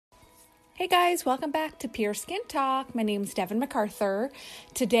Hey guys, welcome back to Pure Skin Talk. My name is Devin MacArthur.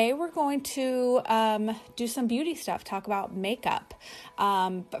 Today we're going to do some beauty stuff, talk about makeup.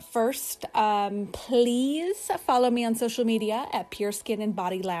 But first, please follow me on social media at Pure Skin and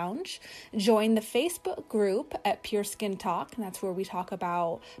Body Lounge. Join the Facebook group at Pure Skin Talk, and that's where we talk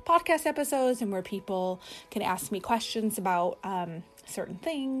about podcast episodes and where people can ask me questions about certain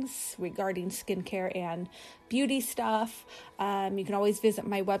things regarding skincare and beauty stuff. You can always visit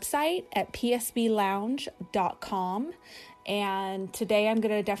my website at psblounge.com. And today I'm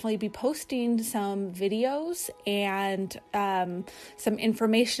going to definitely be posting some videos and some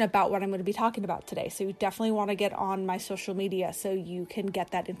information about what I'm going to be talking about today. So you definitely want to get on my social media so you can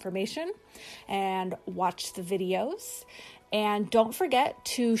get that information and watch the videos. And don't forget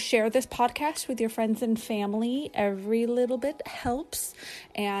to share this podcast with your friends and family. Every little bit helps.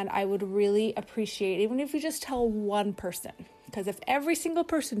 And I would really appreciate, even if you just tell one person, because if every single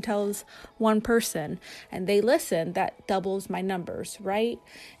person tells one person and they listen, that doubles my numbers, right?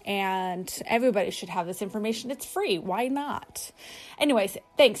 And everybody should have this information. It's free. Why not? Anyways,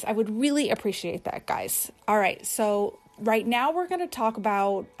 thanks. I would really appreciate that, guys. All right. So right now we're going to talk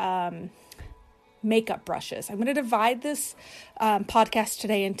about makeup brushes. I'm going to divide this podcast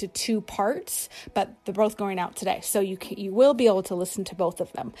today into two parts, but they're both going out today. So you will be able to listen to both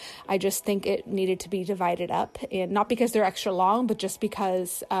of them. I just think it needed to be divided up, and not because they're extra long, but just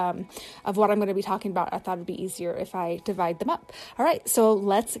because of what I'm going to be talking about. I thought it'd be easier if I divide them up. All right, so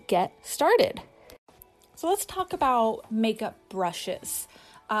let's get started. So let's talk about makeup brushes.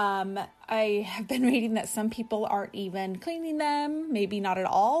 I have been reading that some people aren't even cleaning them, maybe not at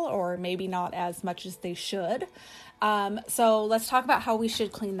all, or maybe not as much as they should. So let's talk about how we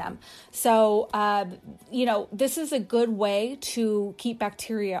should clean them. So, this is a good way to keep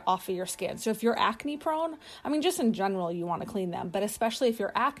bacteria off of your skin. So if you're acne prone, just in general, you want to clean them, but especially if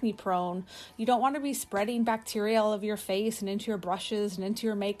you're acne prone, you don't want to be spreading bacteria all over your face and into your brushes and into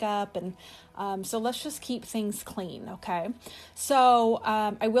your makeup. And so let's just keep things clean. Okay. So,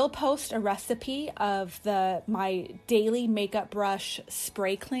 I will post a recipe of my daily makeup brush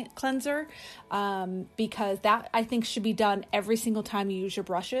spray cleanser, because that I think should be done every single time you use your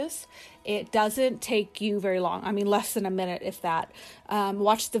brushes. It doesn't take you very long. Less than a minute, if that.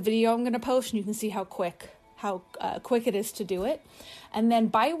 Watch the video I'm going to post and you can see how quick it is to do it. And then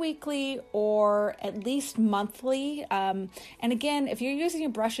bi-weekly or at least monthly. And again, if you're using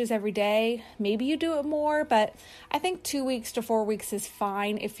your brushes every day, maybe you do it more, but I think 2 weeks to 4 weeks is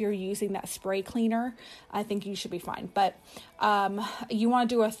fine. If you're using that spray cleaner, I think you should be fine. But you want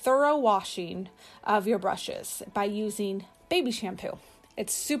to do a thorough washing of your brushes by using baby shampoo.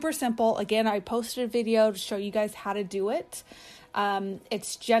 It's super simple. Again, I posted a video to show you guys how to do it.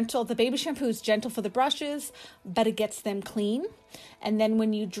 It's gentle. The baby shampoo is gentle for the brushes, but it gets them clean. And then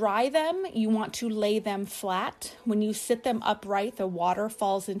when you dry them, you want to lay them flat. When you sit them upright, the water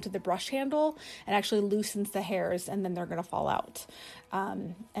falls into the brush handle and actually loosens the hairs, and then they're going to fall out.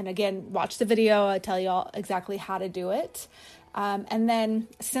 And again, watch the video. I tell you all exactly how to do it. And then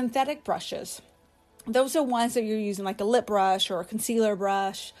synthetic brushes. Those are ones that you're using like a lip brush or a concealer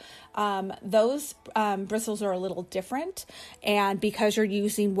brush. Those bristles are a little different, and because you're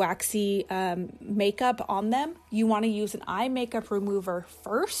using waxy makeup on them, you want to use an eye makeup remover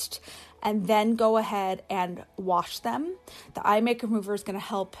first and then go ahead and wash them. The eye makeup remover is going to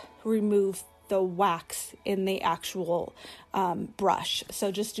help remove the wax in the actual brush.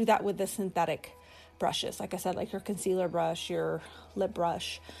 So just do that with the synthetic brushes. Like I said, like your concealer brush, your lip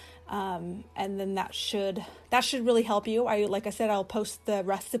brush. And then that should really help you. Like I said, I'll post the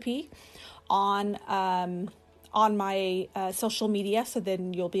recipe on my social media, so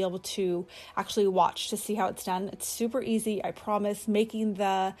then you'll be able to actually watch to see how it's done. It's super easy, I promise. Making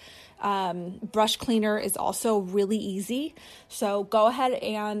the brush cleaner is also really easy. So go ahead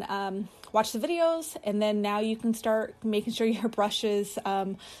and watch the videos, and then now you can start making sure your brushes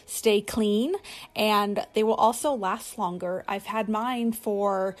stay clean, and they will also last longer. I've had mine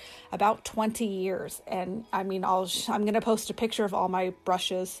for about 20 years, and I'm going to post a picture of all my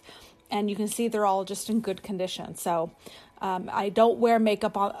brushes, and you can see they're all just in good condition. So I don't wear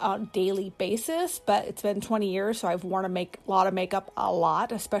makeup on a daily basis, but it's been 20 years, so I've worn a lot of makeup a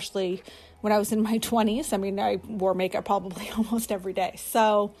lot, especially when I was in my 20s. I wore makeup probably almost every day.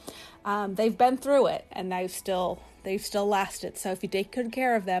 So they've been through it, and they've still lasted. So if you take good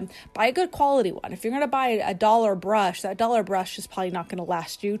care of them, buy a good quality one. If you're going to buy a $1 brush, that $1 brush is probably not going to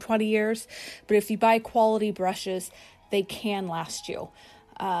last you 20 years. But if you buy quality brushes, they can last you.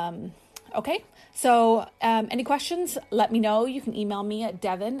 Okay, so any questions, let me know. You can email me at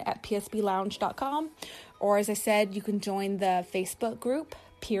devin@psblounge.com, or as I said, you can join the Facebook group,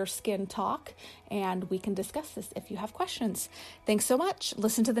 Pure Skin Talk, and we can discuss this if you have questions. Thanks so much.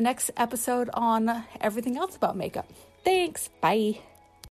 Listen to the next episode on everything else about makeup. Thanks. Bye.